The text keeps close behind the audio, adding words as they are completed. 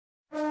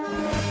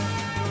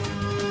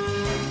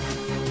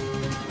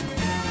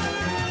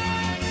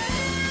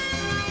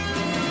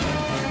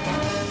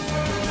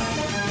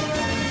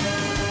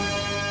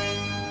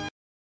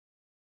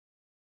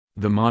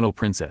The model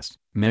princess,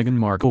 Meghan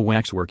Markle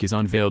waxwork is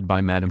unveiled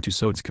by Madame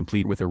Tussauds,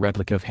 complete with a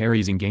replica of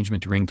Harry's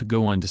engagement ring to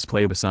go on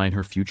display beside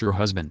her future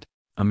husband.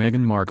 A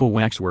Meghan Markle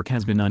waxwork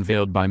has been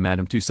unveiled by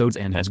Madame Tussauds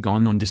and has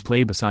gone on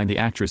display beside the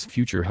actress'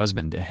 future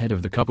husband ahead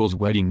of the couple's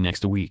wedding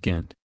next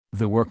weekend.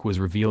 The work was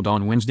revealed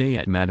on Wednesday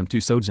at Madame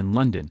Tussauds in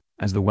London,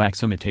 as the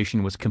wax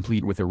imitation was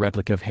complete with a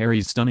replica of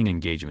Harry's stunning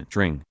engagement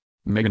ring.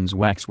 Meghan's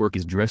waxwork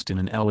is dressed in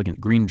an elegant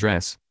green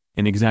dress,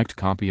 an exact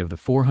copy of the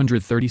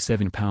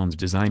 £437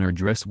 designer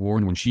dress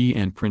worn when she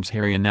and Prince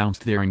Harry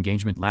announced their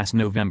engagement last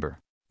November.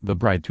 The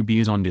bride-to-be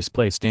is on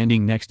display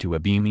standing next to a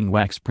beaming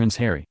wax Prince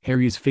Harry.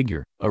 Harry's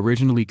figure,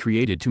 originally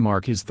created to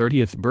mark his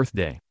 30th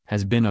birthday,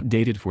 has been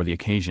updated for the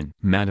occasion.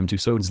 Madame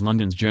Tussauds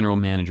London's general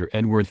manager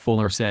Edward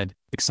Fuller said,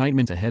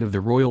 "Excitement ahead of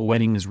the royal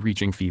wedding is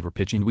reaching fever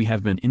pitch and we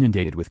have been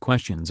inundated with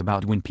questions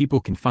about when people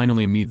can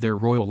finally meet their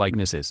royal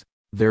likenesses.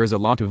 There is a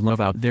lot of love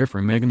out there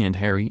for Meghan and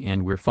Harry,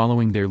 and we're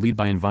following their lead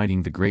by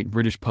inviting the great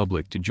British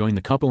public to join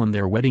the couple in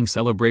their wedding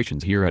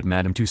celebrations here at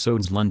Madame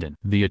Tussauds London."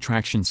 The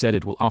attraction said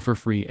it will offer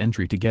free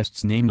entry to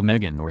guests named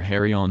Meghan or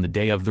Harry on the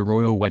day of the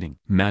royal wedding.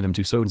 Madame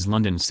Tussauds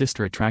London's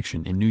sister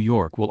attraction in New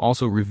York will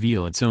also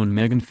reveal its own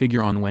Meghan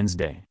figure on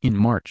Wednesday. In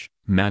March,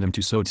 Madame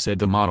Tussauds said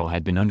the model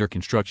had been under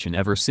construction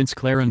ever since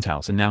Clarence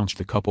House announced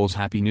the couple's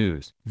happy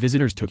news.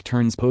 Visitors took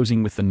turns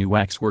posing with the new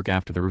waxwork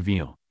after the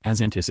reveal,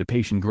 as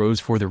anticipation grows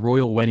for the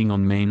royal wedding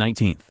on May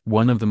 19.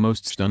 One of the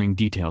most stunning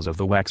details of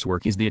the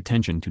waxwork is the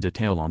attention to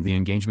detail on the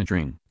engagement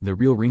ring. The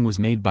real ring was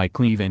made by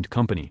Cleve &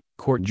 Company,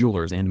 court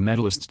jewelers and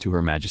medallists to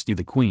Her Majesty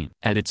the Queen.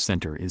 At its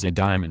center is a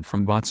diamond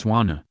from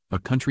Botswana, a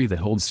country that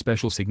holds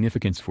special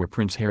significance for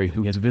Prince Harry,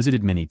 who has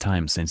visited many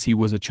times since he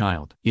was a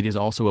child. It is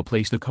also a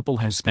place the couple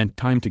has spent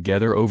time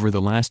together over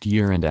the last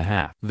year and a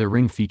half. The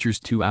ring features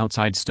two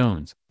outside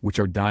stones, which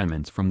are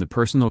diamonds from the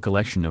personal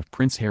collection of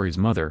Prince Harry's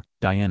mother,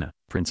 Diana,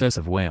 Princess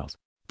of Wales.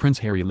 Prince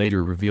Harry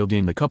later revealed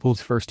in the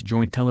couple's first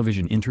joint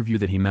television interview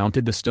that he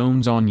mounted the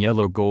stones on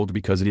yellow gold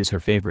because it is her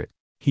favorite.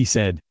 He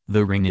said,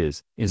 "The ring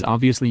is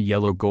obviously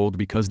yellow gold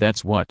because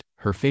that's what,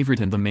 her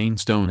favorite, and the main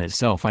stone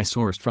itself I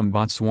sourced from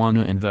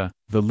Botswana, and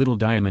the little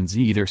diamonds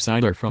either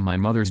side are from my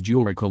mother's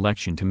jewelry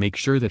collection to make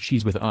sure that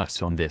she's with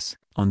us on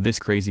this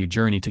crazy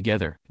journey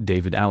together."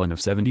 David Allen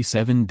of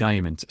 77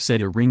 Diamonds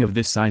said a ring of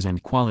this size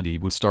and quality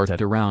would start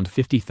at around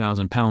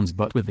 £50,000,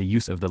 but with the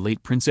use of the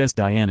late Princess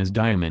Diana's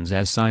diamonds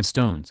as side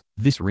stones,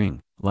 this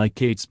ring, like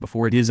Kate's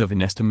before it, is of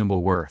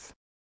inestimable worth.